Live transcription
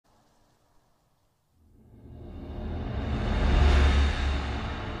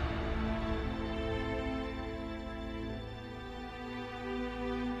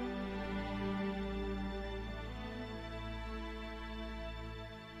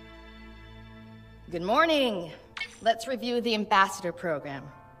Good morning. Let's review the ambassador program.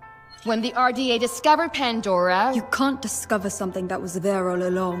 When the RDA discovered Pandora... You can't discover something that was there all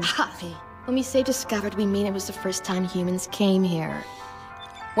along. Happy. When we say discovered, we mean it was the first time humans came here.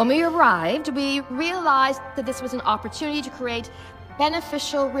 When we arrived, we realized that this was an opportunity to create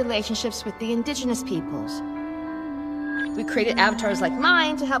beneficial relationships with the indigenous peoples. We created avatars like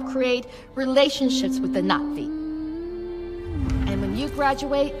mine to help create relationships with the Na'vi. And when you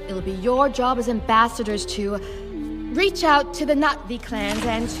graduate, it'll be your job as ambassadors to reach out to the Na'vi clans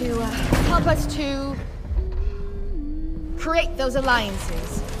and to help us to create those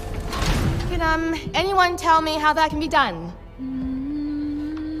alliances. Can anyone tell me how that can be done?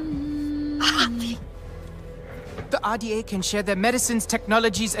 The RDA can share their medicines,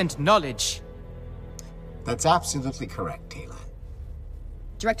 technologies, and knowledge. That's absolutely correct, Taylor.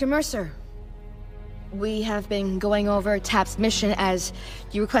 Director Mercer, we have been going over TAP's mission as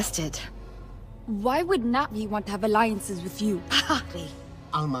you requested. Why would Na'vi want to have alliances with you?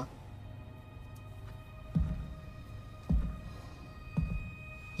 Alma.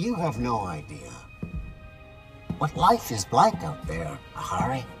 You have no idea what life is like out there,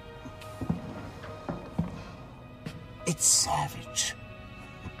 Ahari. It's savage.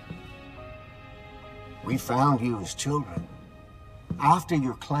 We found you as children after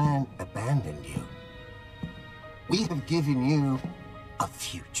your clan abandoned you. We have given you a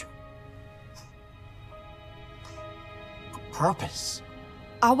future. A purpose.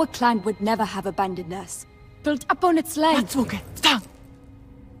 Our clan would never have abandoned us. Built up on its land.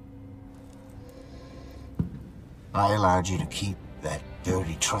 I allowed you to keep that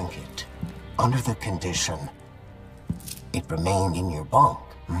dirty trinket under the condition it remained in your bunk,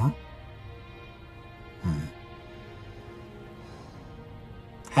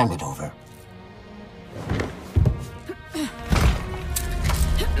 Hand it over.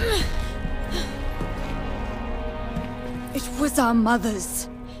 It was our mother's.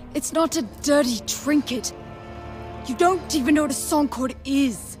 It's not a dirty trinket. You don't even know what a song chord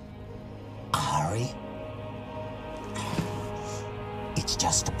is. Ahari? It's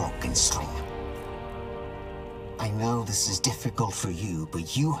just a broken string. I know this is difficult for you,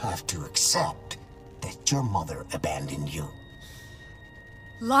 but you have to accept that your mother abandoned you.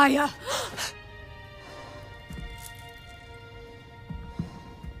 Liar!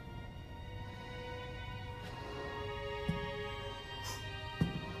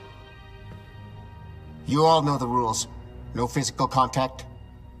 You all know the rules. No physical contact.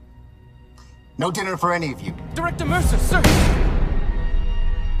 No dinner for any of you. Director Mercer, sir!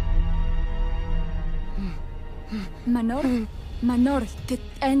 Manor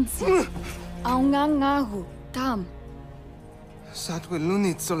titensi. Aungangahu tam.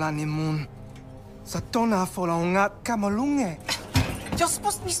 Satwilunit solanimun. Satona folaungat kamalunge. You're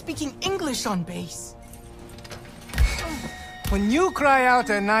supposed to be speaking English on base. When you cry out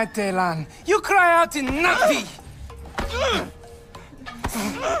at night, Telan, you cry out in Na'vi!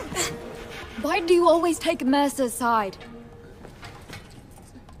 Why do you always take Mercer's side?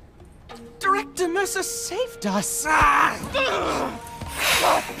 Director Mercer saved us!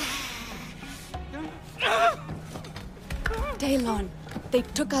 Daylon, they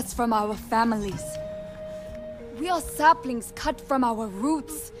took us from our families. We are saplings cut from our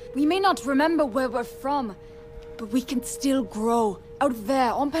roots. We may not remember where we're from, but we can still grow, out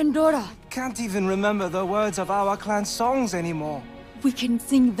there, on Pandora. Can't even remember the words of our clan songs anymore. We can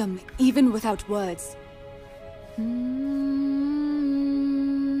sing them, even without words.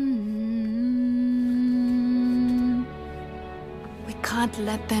 We can't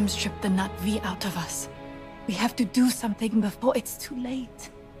let them strip the Na'vi out of us. We have to do something before it's too late.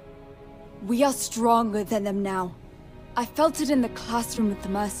 We are stronger than them now. I felt it in the classroom with the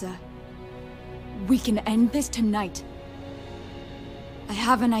Mercer. We can end this tonight. I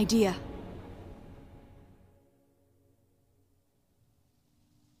have an idea.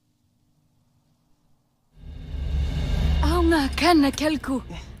 Aunga kana kelku.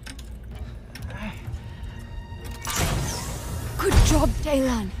 Good job,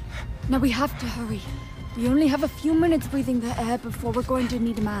 Daylan. Now we have to hurry. We only have a few minutes breathing the air before we're going to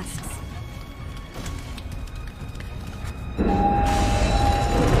need masks.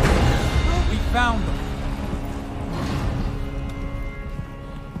 We found them.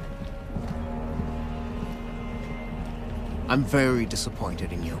 I'm very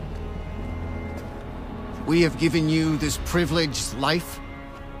disappointed in you. We have given you this privileged life,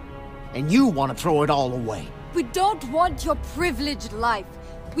 and you want to throw it all away. We don't want your privileged life.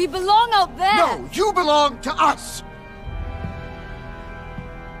 We belong out there! No, you belong to us!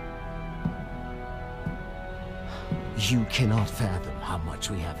 You cannot fathom how much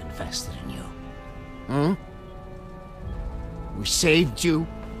we have invested in you. Hmm? We saved you,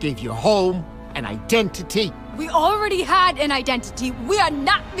 gave you a home, an identity. We already had an identity. We are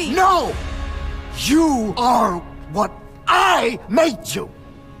not these. No! You are what I made you!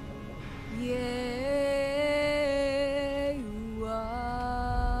 Yeah, you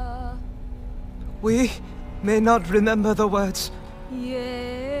are. We may not remember the words,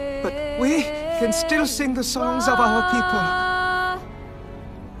 Yeah. but we can still sing the songs of our people.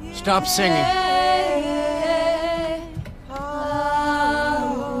 Stop singing.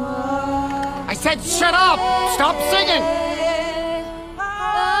 I said shut up! Stop singing!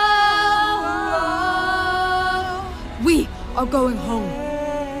 We are going home.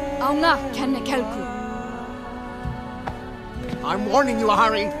 Aunga Kennekelku. I'm warning you,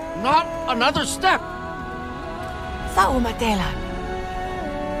 Harry. Not another step! Sa'o matela.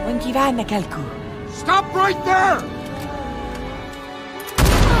 Wankivan na kalku. Stop right there!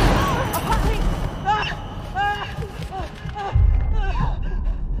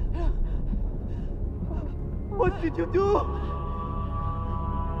 What did you do?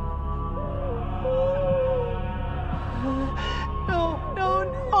 No, no,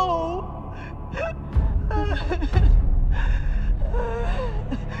 no!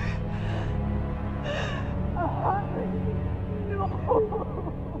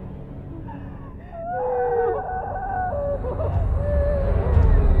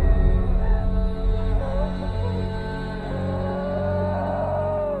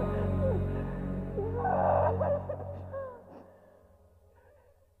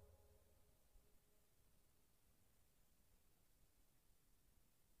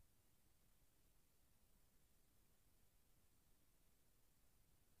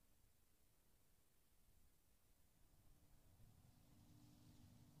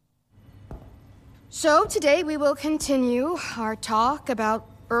 So today we will continue our talk about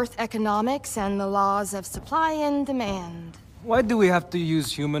Earth economics and the laws of supply and demand. Why do we have to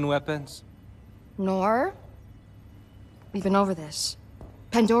use human weapons? Nor, we've been over this.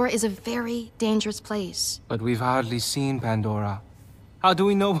 Pandora is a very dangerous place. But we've hardly seen Pandora. How do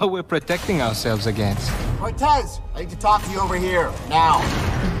we know what we're protecting ourselves against? Cortez, I need to talk to you over here, now.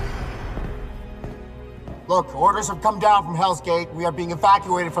 Look, orders have come down from Hell's Gate. We are being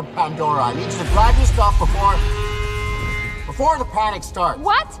evacuated from Pandora. I need you to grab your stuff before the panic starts.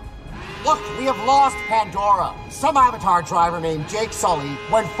 What? Look, we have lost Pandora. Some Avatar driver named Jake Sully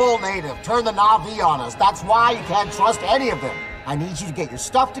went full native, turned the Na'vi on us. That's why you can't trust any of them. I need you to get your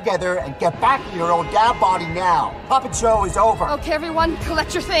stuff together and get back in your own damn body now. Puppet show is over. Okay, everyone,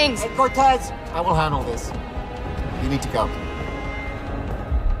 collect your things. Hey, Cortez, I will handle this. You need to go.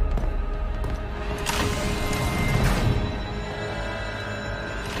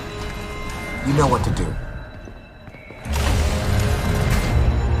 You know what to do.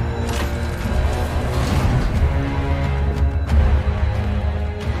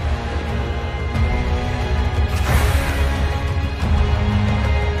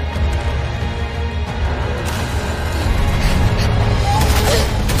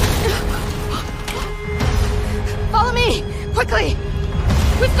 Follow me! Quickly!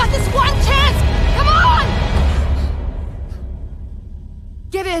 We've got this one chance! Come on!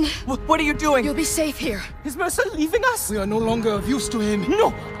 Get in. What are you doing? You'll be safe here. Is Mercer leaving us? We are no longer of use to him.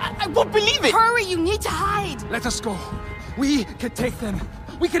 No, I won't believe it! Hurry, you need to hide! Let us go. We can take them.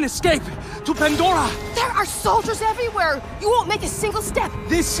 We can escape to Pandora. There are soldiers everywhere! You won't make a single step!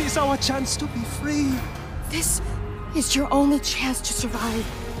 This is our chance to be free. This is your only chance to survive.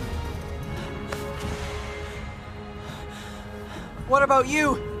 What about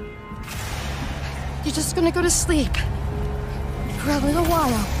you? You're just gonna go to sleep. For a little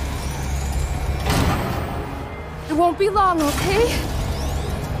while. It won't be long, okay?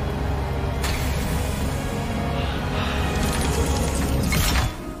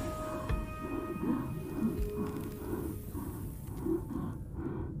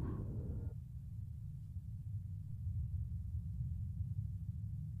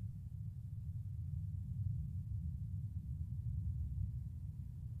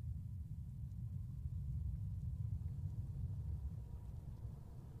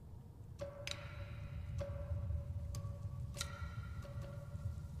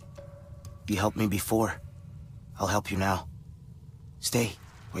 You helped me before. I'll help you now. Stay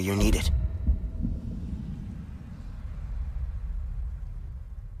where you're needed.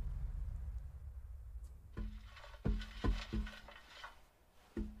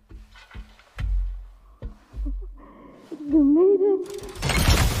 You made it.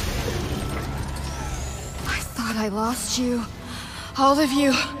 I thought I lost you. All of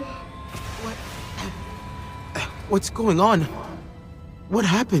you. What's going on? What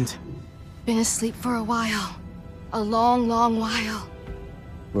happened? Been asleep for a while. A long, long while.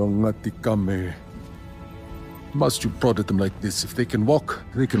 Must you prod at them like this? If they can walk,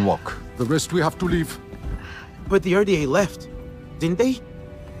 they can walk. The rest we have to leave. But the RDA left, didn't they?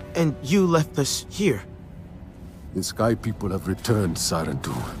 And you left us here. The Sky people have returned,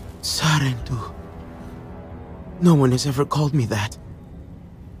 Sarentu. Sarentu. No one has ever called me that.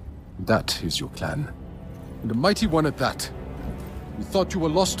 That is your clan. And a mighty one at that. You thought you were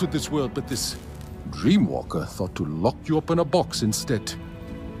lost to this world, but this Dreamwalker thought to lock you up in a box instead.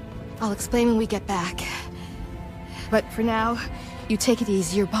 I'll explain when we get back. But for now, you take it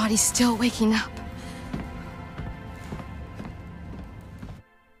easy. Your body's still waking up.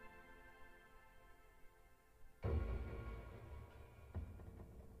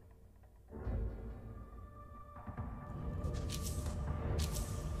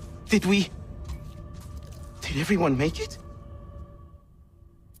 Did everyone make it?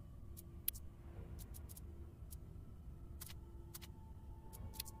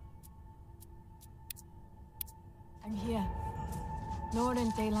 I'm here.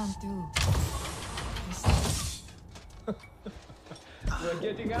 Northern Thailand too. We're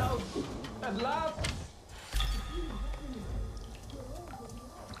getting out! At last!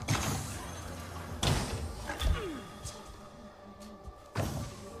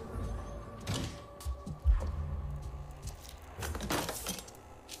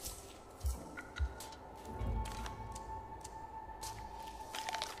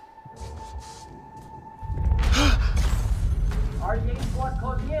 RDA squad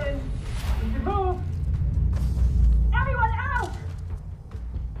closing in. We can move. Everyone out!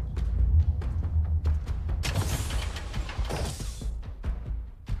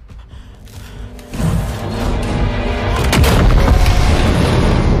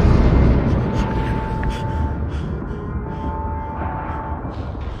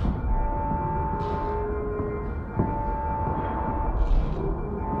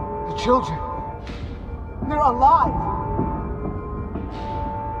 The children. They're alive.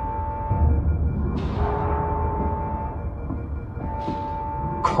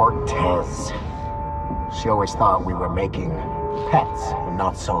 Cortez. She always thought we were making pets and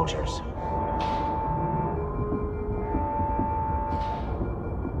not soldiers.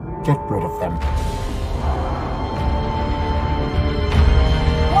 Get rid of them.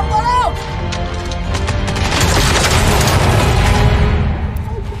 Look out!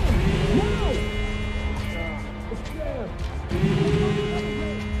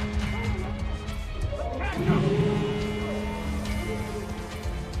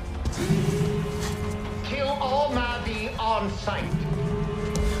 Kill all Na'vi on sight.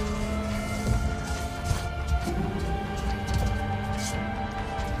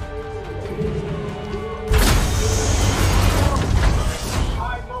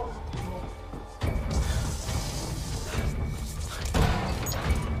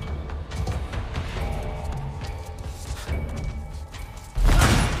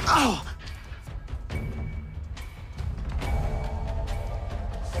 Ow!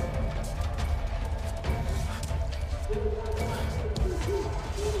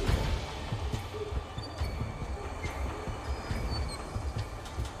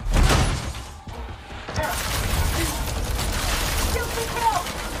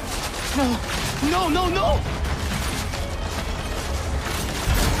 No, no, no, no!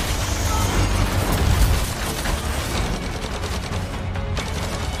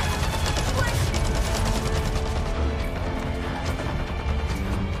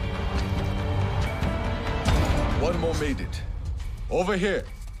 One more made it. Over here.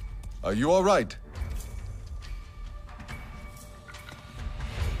 Are you all right?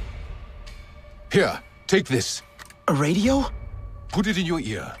 Here, take this. A radio? Put it in your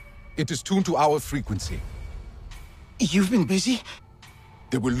ear. It is tuned to our frequency. You've been busy?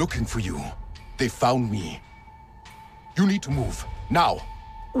 They were looking for you. They found me. You need to move, now.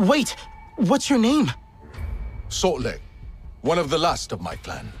 Wait! What's your name? Saltleg, one of the last of my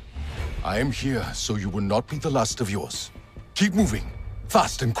clan. I am here so you will not be the last of yours. Keep moving,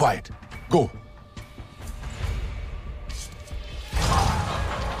 fast and quiet. Go.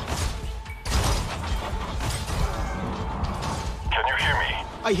 Can you hear me?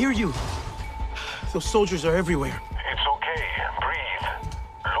 I hear you. Those soldiers are everywhere. It's okay. Breathe.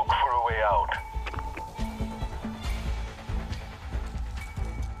 Look for a way out.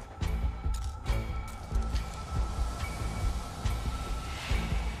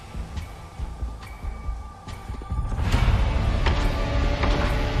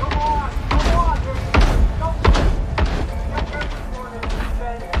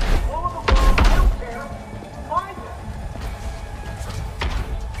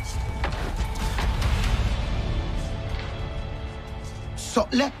 So,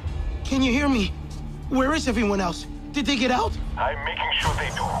 can you hear me? Where is everyone else? Did they get out? I'm making sure they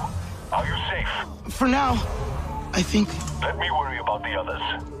do. Are you safe? For now, I think. Let me worry about the others.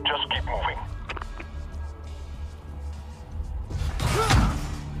 Just keep moving.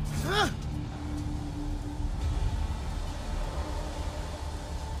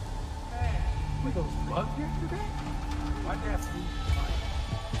 Were those bugs here today? Why'd they have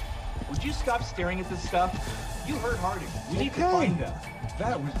to? Would you stop staring at this stuff? You heard Harding. We need to find them.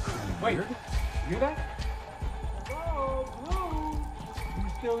 That was pretty weird. You hear that? Hello, Blue? You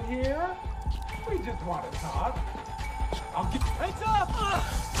still here? We just want to talk. I'll get heads up!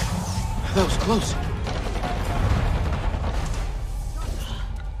 That was close.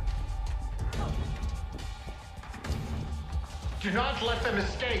 Do not let them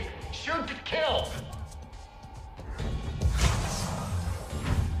escape. Shoot to kill.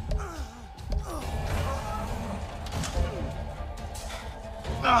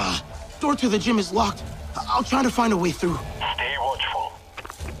 Door to the gym is locked. I'll try to find a way through. Stay watchful.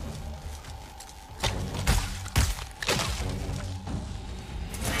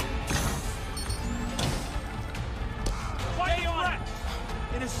 Why are you on?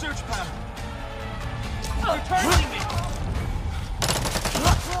 In a search pattern. They're targeting me.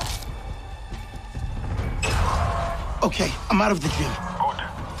 Okay, I'm out of the gym. Good.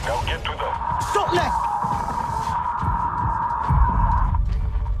 Now get to the... Stop left!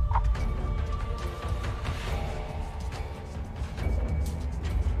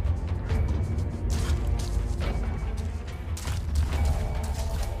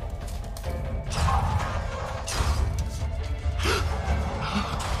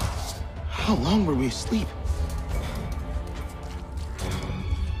 How long were we asleep?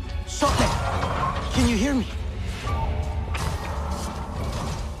 Stop left! Can you hear me?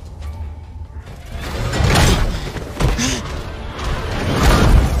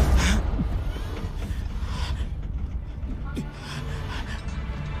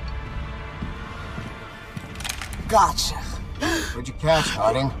 Gotcha. Where'd you catch,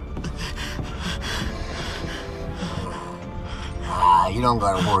 Harding? You don't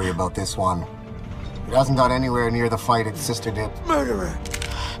gotta worry about this one. It hasn't got anywhere near the fight its sister did. Murderer!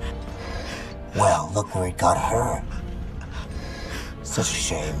 Well, look where it got her. Such a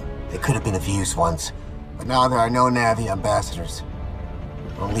shame. They could have been of use once. But now there are no Navi ambassadors.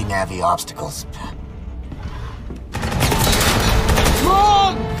 Only Navi obstacles.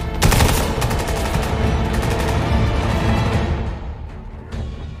 Wrong!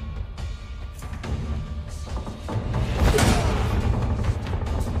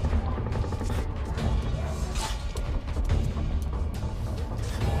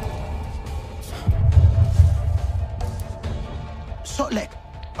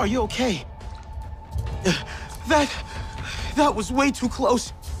 Are you okay? That was way too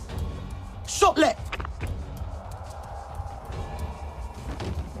close. Sotlek!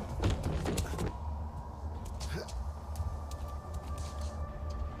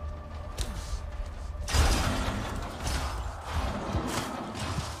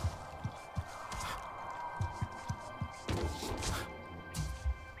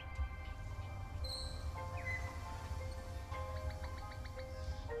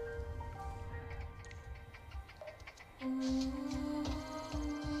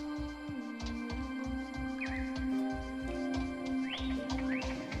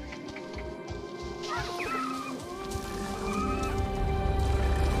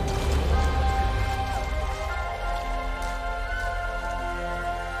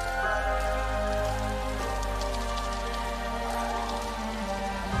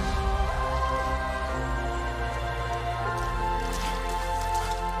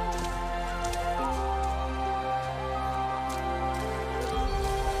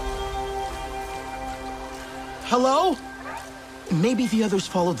 Hello? Maybe the others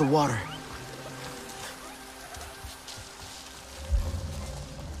followed the water.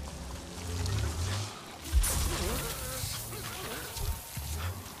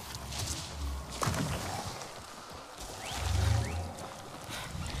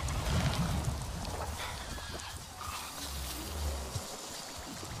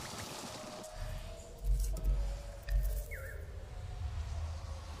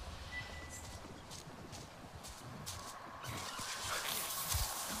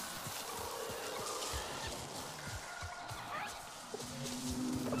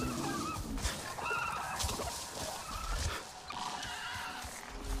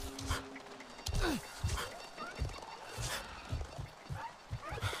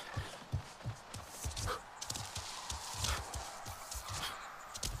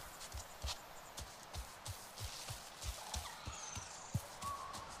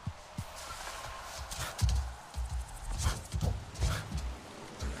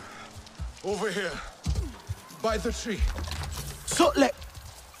 Over here. By the tree. So,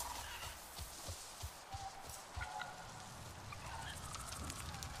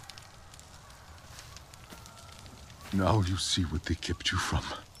 Now you see what they kept you from.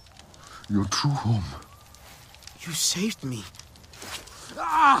 Your true home. You saved me.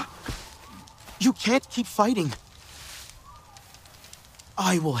 Ah! You can't keep fighting.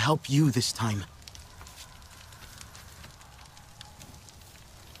 I will help you this time.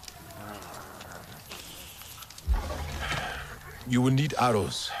 You will need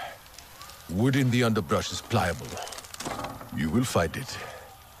arrows. Wood in the underbrush is pliable. You will find it.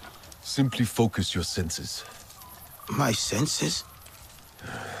 Simply focus your senses. My senses?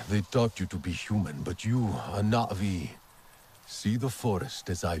 They taught you to be human, but you are Na'vi. See the forest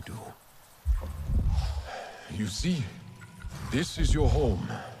as I do. You see, this is your home.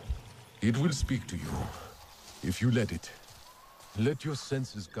 It will speak to you, if you let it. Let your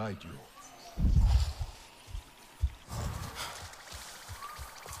senses guide you.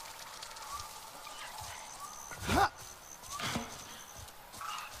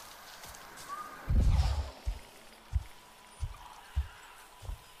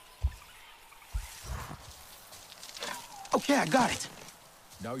 Okay, I got it.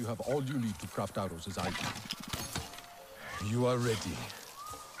 Now you have all you need to craft arrows as I do. You are ready.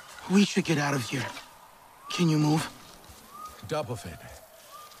 We should get out of here. Can you move? Dapofed.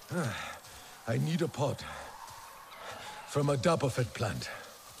 I need a pot. From a Dapofed plant.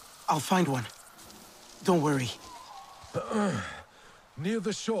 I'll find one. Don't worry. Near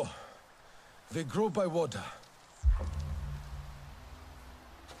the shore. They grow by water.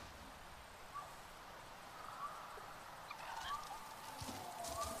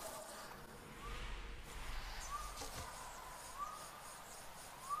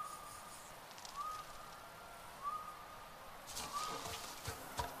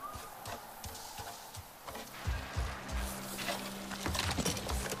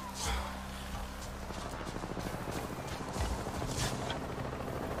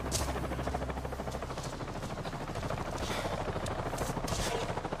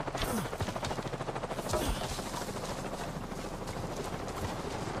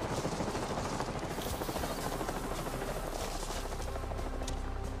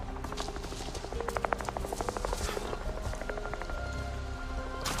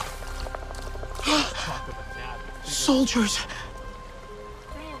 Soldiers!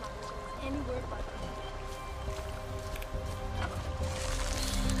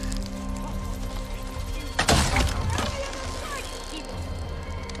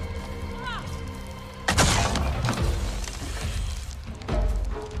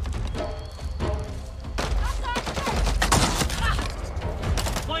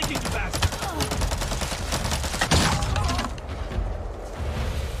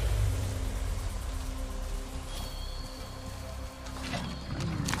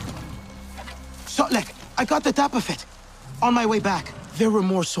 I got the top of it. On my way back, there were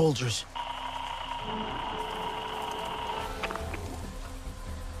more soldiers.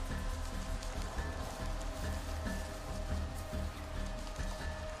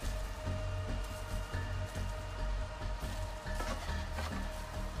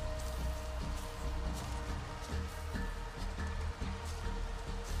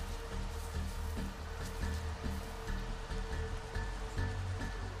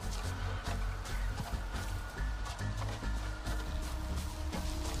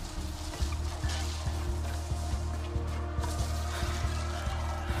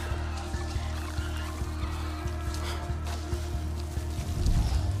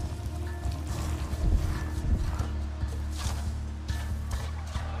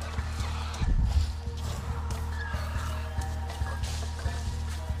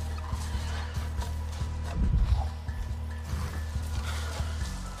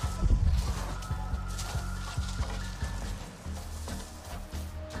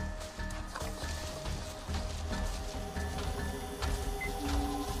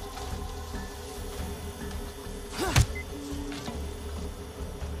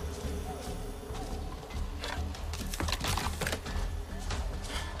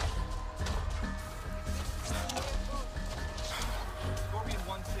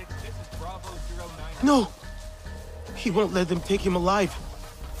 No! He won't let them take him alive.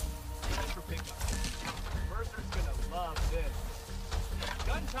 Mercer's gonna love this.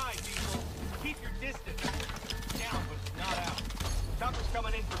 Gun tied, people. Keep your distance. Down, but it's not out. Chopper's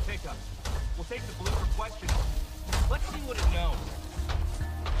coming in for pickup. We'll take the blue for questioning. Let's see what it knows.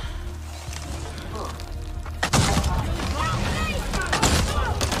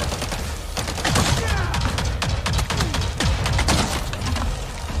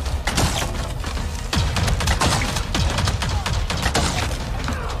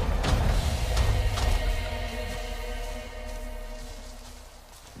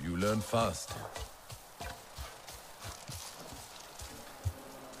 learn fast.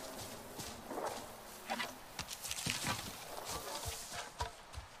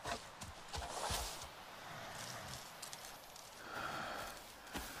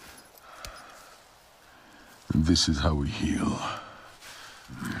 And this is how we heal.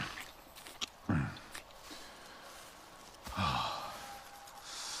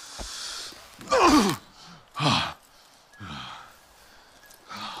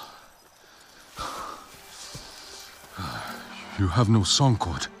 You have no song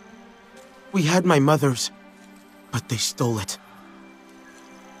cord. We had my mother's, but they stole it.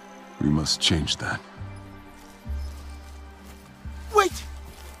 We must change that. Wait!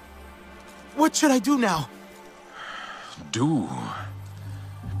 What should I do now? Do?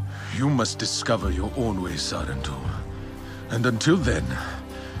 You must discover your own way, Sarentu. And until then,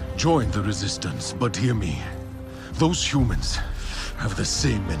 join the Resistance. But hear me. Those humans have the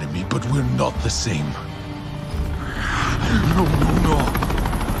same enemy, but we're not the same. No, no, no.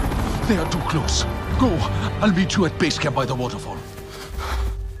 They are too close. Go. I'll meet you at base camp by the waterfall.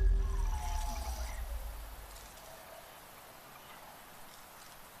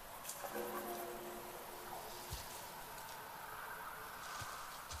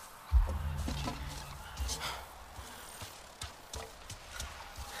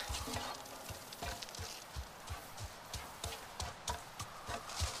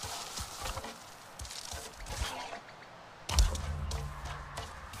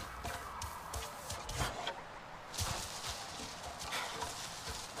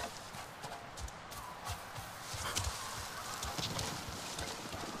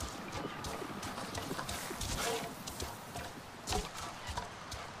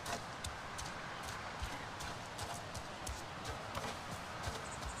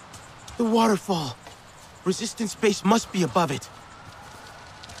 The waterfall. Resistance base must be above it.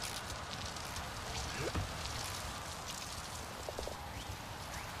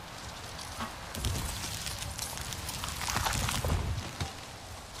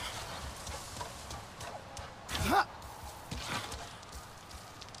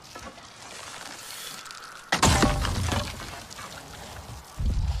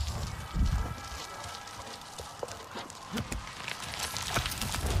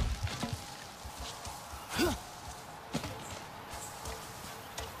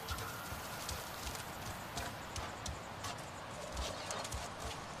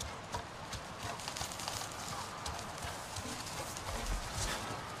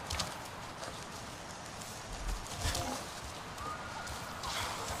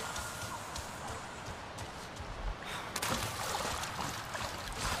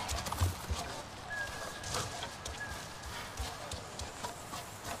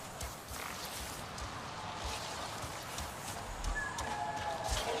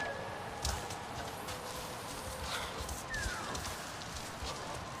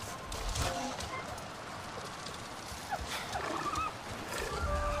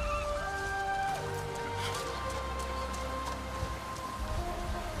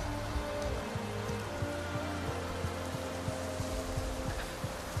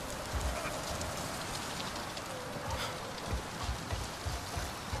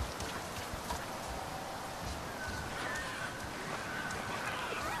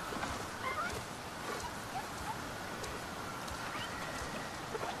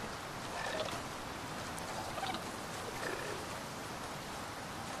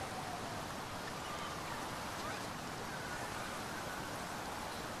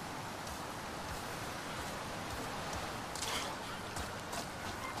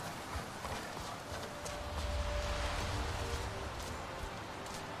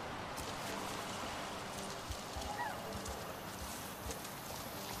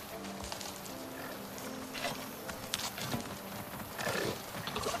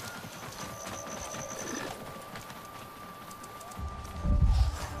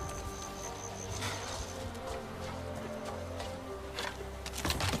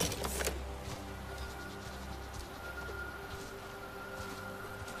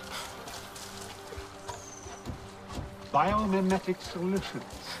 Biomimetic solutions.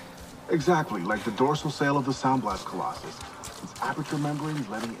 Exactly, like the dorsal sail of the Sound Blast Colossus. Its aperture membranes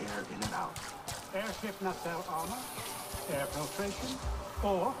letting air in and out. Airship nacelle armor, air filtration,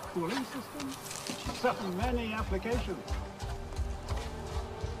 or cooling system. So many applications.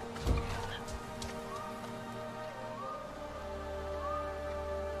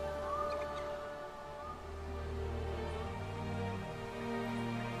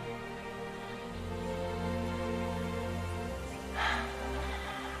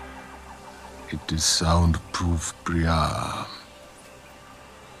 It is soundproof, Priya.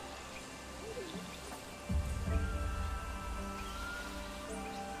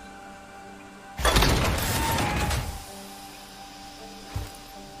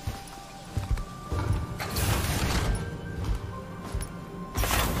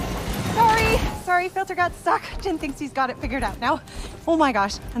 sorry, filter got stuck. Jin thinks he's got it figured out now. Oh my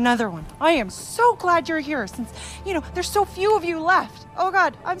gosh, another one. I am so glad you're here since, you know, there's so few of you left. Oh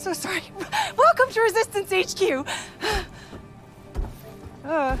god, I'm so sorry. Welcome to Resistance HQ.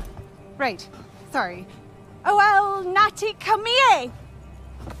 Right. Sorry. Oh, well, Nati Kamie.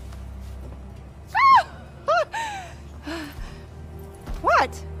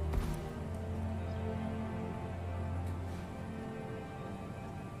 What?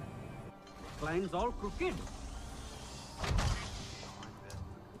 Climb's all crooked.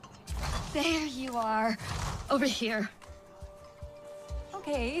 There you are. Over here.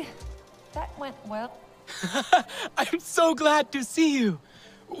 Okay, that went well. I'm so glad to see you.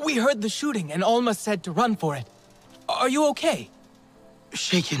 We heard the shooting and Alma said to run for it. Are you okay?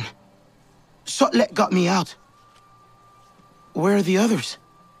 Shaken. Sotlet got me out. Where are the others?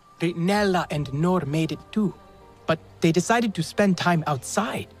 Nella and Nor made it too, but they decided to spend time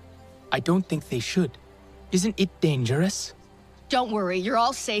outside. I don't think they should. Isn't it dangerous? Don't worry, you're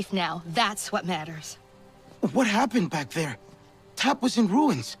all safe now. That's what matters. What happened back there? Tap was in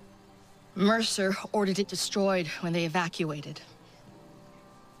ruins. Mercer ordered it destroyed when they evacuated.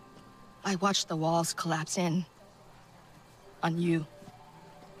 I watched the walls collapse in. On you.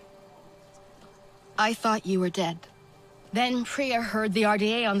 I thought you were dead. Then Priya heard the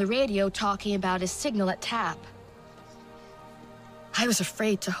RDA on the radio talking about a signal at Tap. I was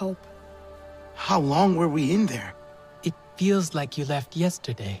afraid to hope. How long were we in there? It feels like you left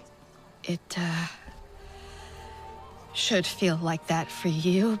yesterday. It, should feel like that for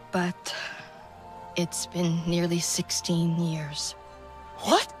you, but it's been nearly 16 years.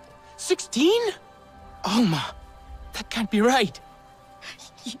 What? 16? Alma. That can't be right.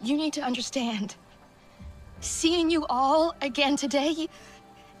 You need to understand. Seeing you all again today,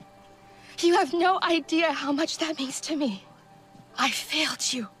 you have no idea how much that means to me. I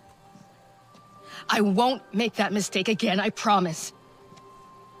failed you. I won't make that mistake again, I promise.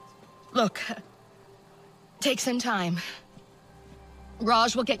 Look, take some time.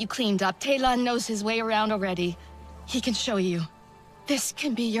 Raj will get you cleaned up. Talon knows his way around already. He can show you. This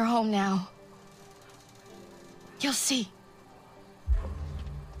can be your home now. You'll see.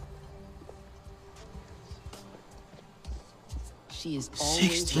 She is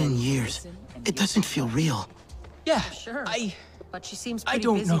always 16 years. It doesn't feel real. Yeah, sure. But she seems I pretty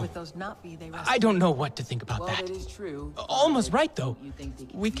don't busy know. with those Na'vi they rescued. I don't know what to think about that. That is true. Almost right, though.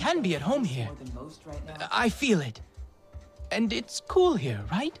 We can be at home here. I feel it. And it's cool here,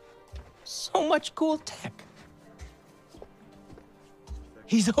 right? So much cool tech.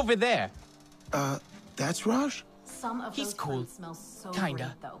 He's over there. That's Raj? Some of He's those cool. plants smell so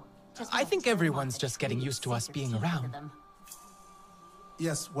Kinda. great, though. I think everyone's just getting used to us being around.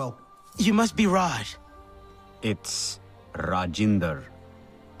 Yes, well... You must be Raj. It's Rajinder.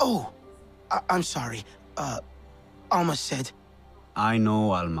 Oh, I'm sorry. Alma said... I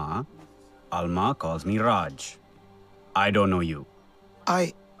know Alma. Alma calls me Raj. I don't know you.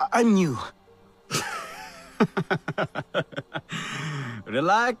 I'm new.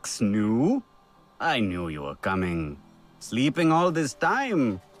 Relax, new. I knew you were coming. Sleeping all this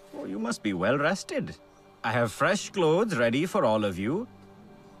time. Oh, you must be well rested. I have fresh clothes ready for all of you.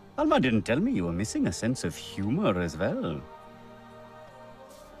 Alma didn't tell me you were missing a sense of humor as well.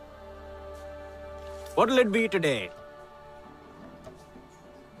 What'll it be today?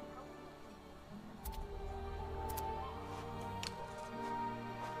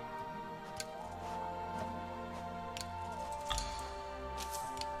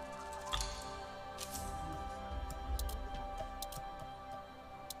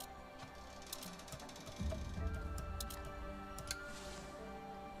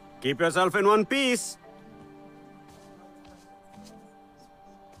 Keep yourself in one piece.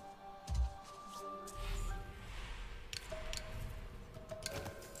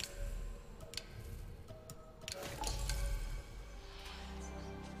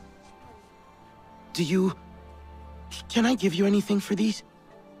 Can I give you anything for these?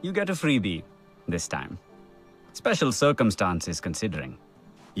 You get a freebie this time. Special circumstances considering.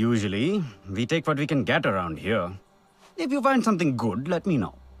 Usually, we take what we can get around here. If you find something good, let me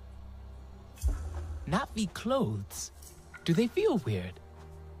know. Na'vi clothes. Do they feel weird?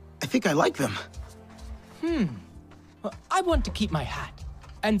 I think I like them. Well, I want to keep my hat.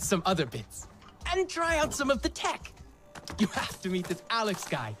 And some other bits. And try out some of the tech. You have to meet this Alex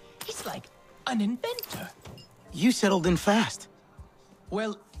guy. He's like an inventor. You settled in fast.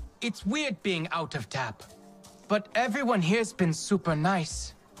 Well, it's weird being out of Tap. But everyone here's been super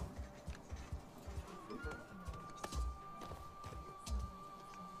nice.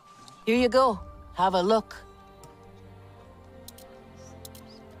 Here you go. Have a look.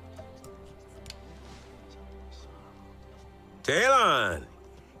 Talon!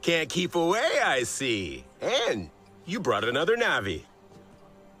 Can't keep away, I see. And you brought another Navi.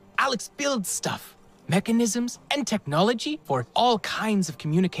 Alex builds stuff. Mechanisms and technology for all kinds of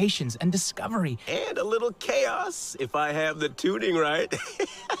communications and discovery. And a little chaos, if I have the tuning right.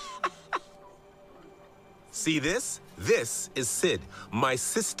 See this? This is SID, my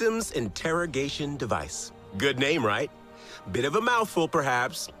systems interrogation device. Good name, right? Bit of a mouthful,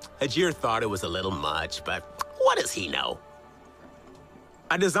 perhaps. Ajir thought it was a little much, but what does he know?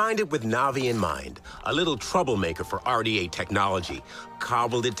 I designed it with Navi in mind, a little troublemaker for RDA technology.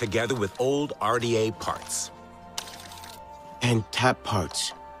 Cobbled it together with old RDA parts. And tap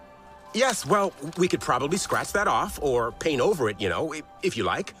parts. Yes, well, we could probably scratch that off, or paint over it, you know, if you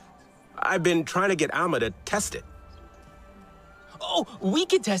like. I've been trying to get Alma to test it. Oh, we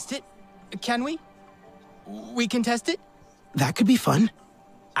can test it. Can we? We can test it? That could be fun.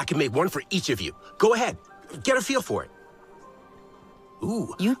 I can make one for each of you. Go ahead, get a feel for it.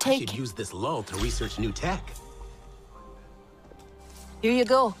 Ooh, I should use this lull to research new tech. Here you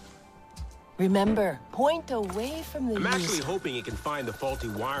go. Remember, point away from the I'm user. actually hoping it can find the faulty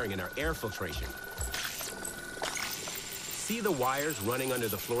wiring in our air filtration. See the wires running under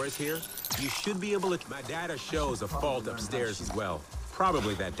the floors here? You should be able to... My data shows a fault upstairs as well.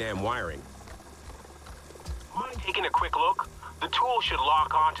 Probably that damn wiring. Mind taking a quick look? The tool should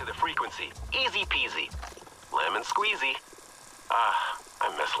lock on to the frequency. Easy peasy. Lemon squeezy. I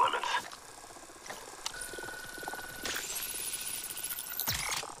miss lemons.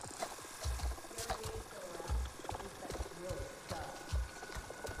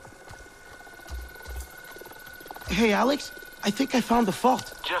 Hey, Alex, I think I found the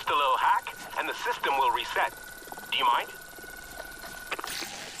fault. Just a little hack, and the system will reset. Do you mind?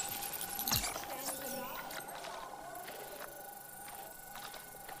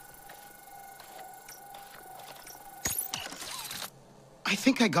 I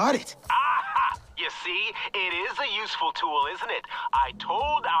think I got it. Aha! You see, it is a useful tool, isn't it? I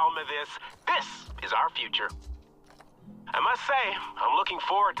told Alma this. This is our future. I must say, I'm looking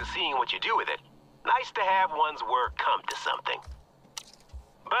forward to seeing what you do with it. Nice to have one's work come to something.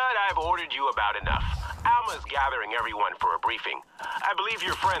 But I've ordered you about enough. Alma's gathering everyone for a briefing. I believe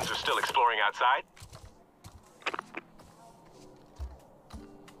your friends are still exploring outside.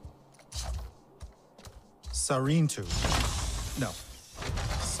 Sarintu. No.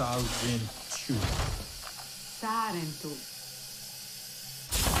 Sarintu. Sarintu.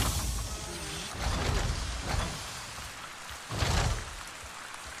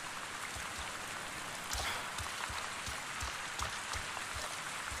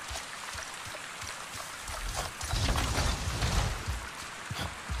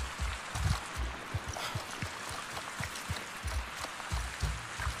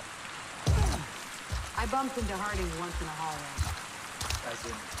 I bumped into Harding once in a hallway. As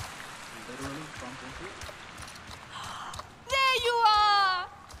in, literally bumped into it? There you are!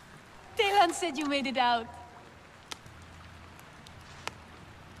 Talon said you made it out.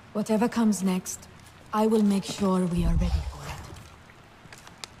 Whatever comes next, I will make sure we are ready for it.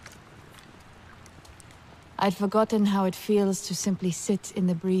 I'd forgotten how it feels to simply sit in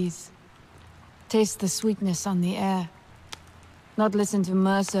the breeze. Taste the sweetness on the air. Not listen to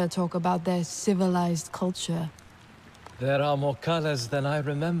Mercer talk about their civilized culture. There are more colors than I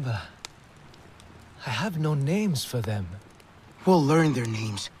remember. I have no names for them. We'll learn their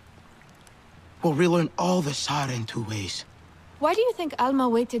names. We'll relearn all the Sarentu ways. Why do you think Alma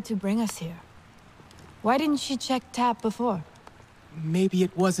waited to bring us here? Why didn't she check Tap before? Maybe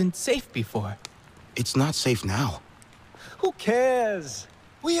it wasn't safe before. It's not safe now. Who cares?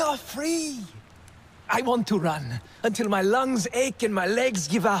 We are free. I want to run until my lungs ache and my legs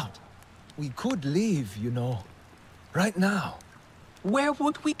give out. We could leave, you know. Right now. Where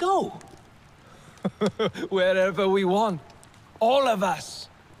would we go? Wherever we want. All of us.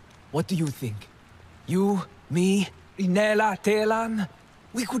 What do you think? You, me, Rinella, Talon?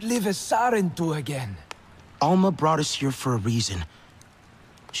 We could live as Sarentu again. Alma brought us here for a reason.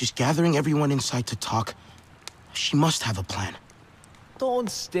 She's gathering everyone inside to talk. She must have a plan. Don't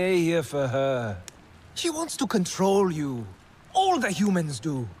stay here for her. She wants to control you. All the humans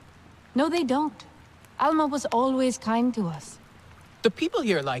do. No, they don't. Alma was always kind to us. The people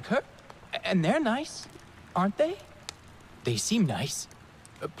here like her, and they're nice, aren't they? They seem nice.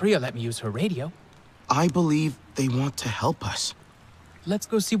 Priya let me use her radio. I believe they want to help us. Let's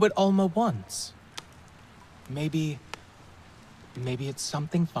go see what Alma wants. Maybe it's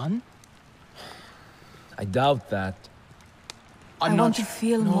something fun? I doubt that. I want to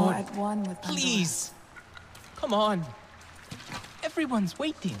feel more at one with Pandora. Please! Come on. Everyone's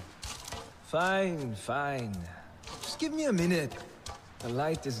waiting. Fine, fine. Just give me a minute. The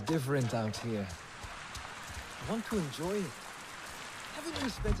light is different out here. I want to enjoy it. Haven't we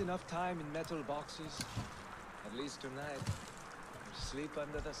spent enough time in metal boxes? At least tonight. We'll sleep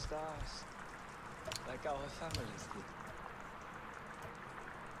under the stars. Like our families did.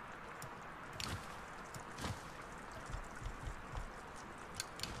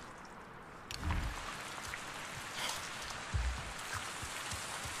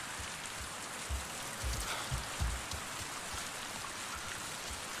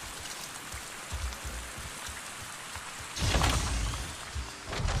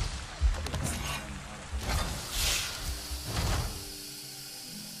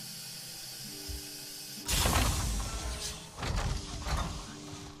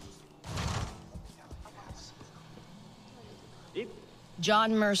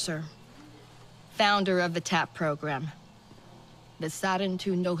 John Mercer, founder of the TAP program. The saddened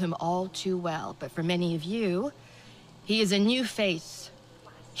to know him all too well, but for many of you, he is a new face.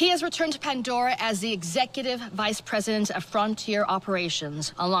 He has returned to Pandora as the Executive Vice President of Frontier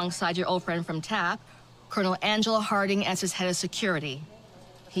Operations, alongside your old friend from TAP, Colonel Angela Harding, as his head of security.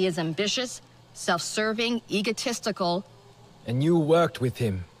 He is ambitious, self-serving, egotistical. And you worked with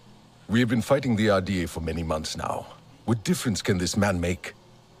him. We have been fighting the RDA for many months now. What difference can this man make?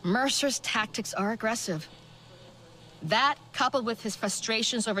 Mercer's tactics are aggressive. That, coupled with his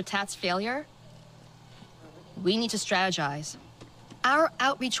frustrations over TAP's failure, we need to strategize. Our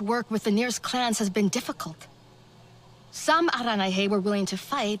outreach work with the nearest clans has been difficult. Some Aranahe were willing to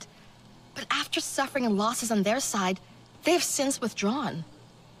fight, but after suffering losses on their side, they have since withdrawn.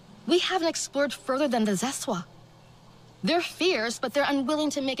 We haven't explored further than the Zeswa. They're fierce, but they're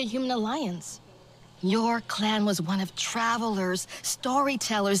unwilling to make a human alliance. Your clan was one of travelers,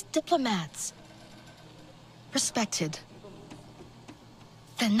 storytellers, diplomats. Respected.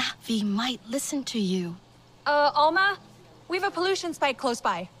 The Na'vi might listen to you. Alma? We have a pollution spike close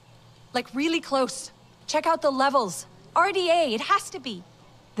by. Like, really close. Check out the levels. RDA, it has to be.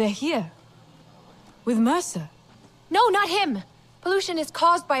 They're here. With Mercer. No, not him. Pollution is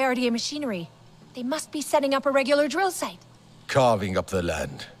caused by RDA machinery. They must be setting up a regular drill site. Carving up the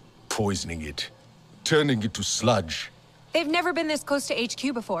land, poisoning it, turning it to sludge. They've never been this close to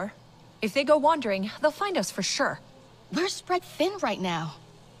HQ before. If they go wandering, they'll find us for sure. We're spread thin right now.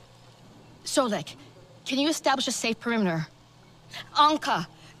 Solek, can you establish a safe perimeter? Anka,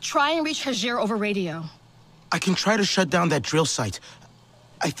 try and reach Hajir over radio. I can try to shut down that drill site.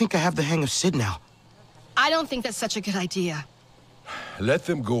 I think I have the hang of Sid now. I don't think that's such a good idea. Let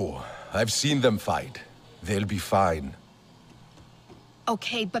them go. I've seen them fight. They'll be fine.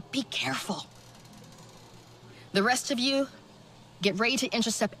 Okay, but be careful. The rest of you, get ready to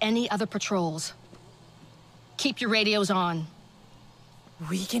intercept any other patrols. Keep your radios on.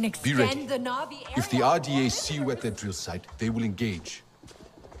 We can Be ready. extend the Na'vi area. If the RDA see you at their drill site, they will engage.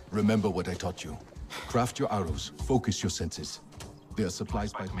 Remember what I taught you. Craft your arrows, focus your senses. There are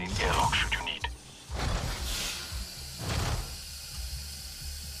supplies by the main airlock should you need.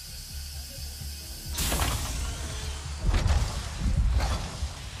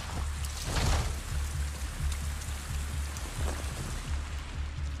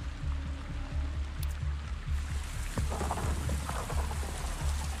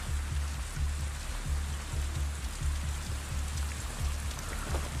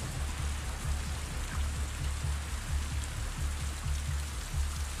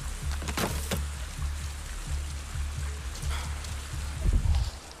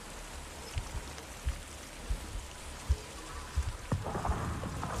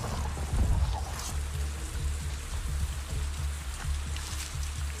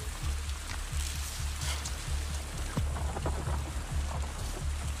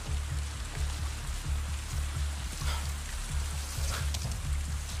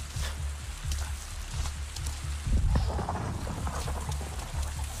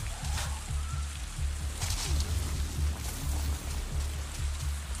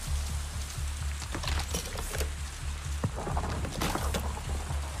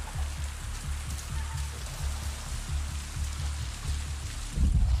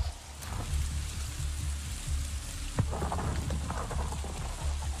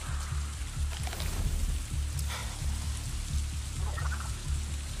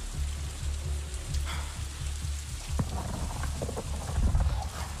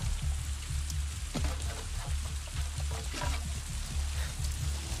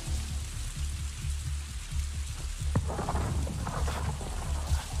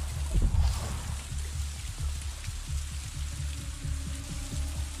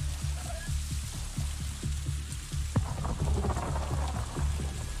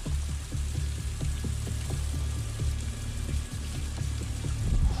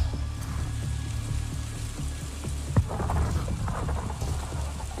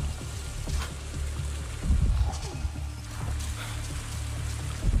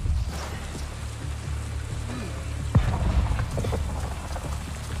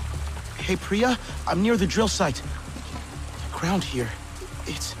 Hey, Priya, I'm near the drill site. The ground here,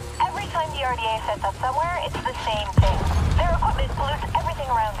 it's... Every time the RDA sets up somewhere, it's the same thing. Their equipment pollutes everything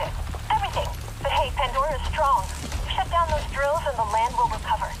around it. Everything. But hey, Pandora is strong. Shut down those drills and the land will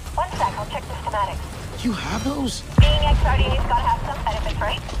recover. One sec, I'll check the schematics. You have those? Being ex-RDA's gotta have some benefits,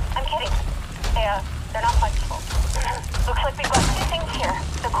 right? I'm kidding. They're not fungible. Looks like we've got two things here.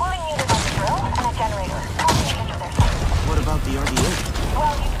 The cooling unit on the drill and a generator. Probably into their site. What about the RDA?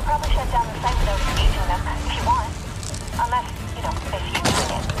 Well, you can probably shut down the site without engaging them, if you want. Unless, you know, they see you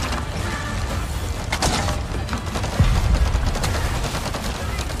doing it.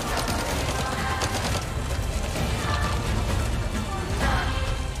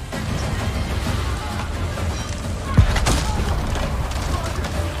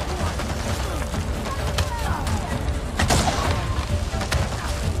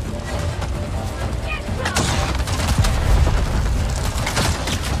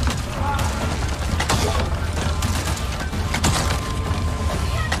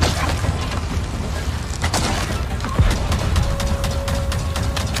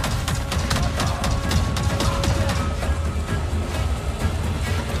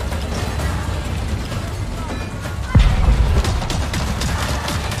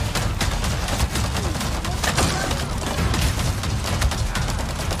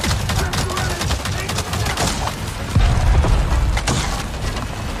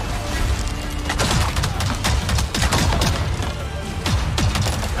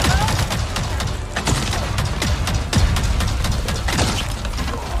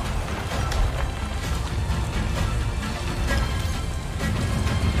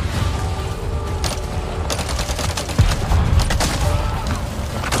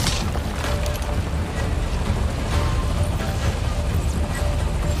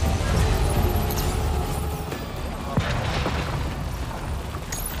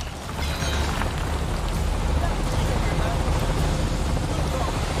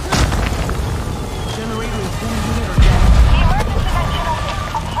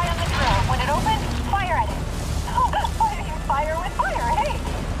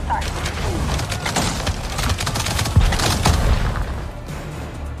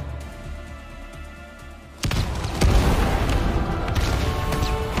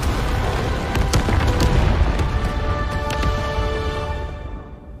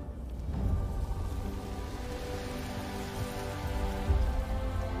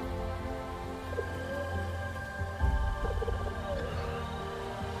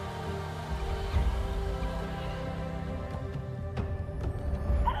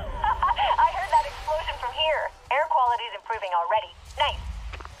 Already. Nice.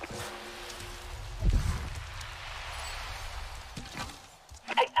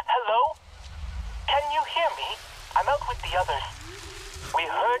 Hey, hello? Can you hear me? I'm out with the others. We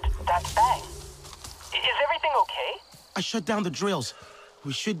heard that bang. Is everything okay? I shut down the drills.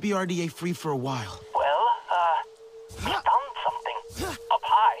 We should be RDA free for a while. Well, we found something. Up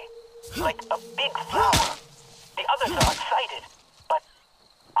high. Like a big flower. The others are excited, but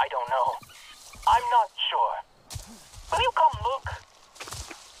I don't know. I'm not sure. Will you come look?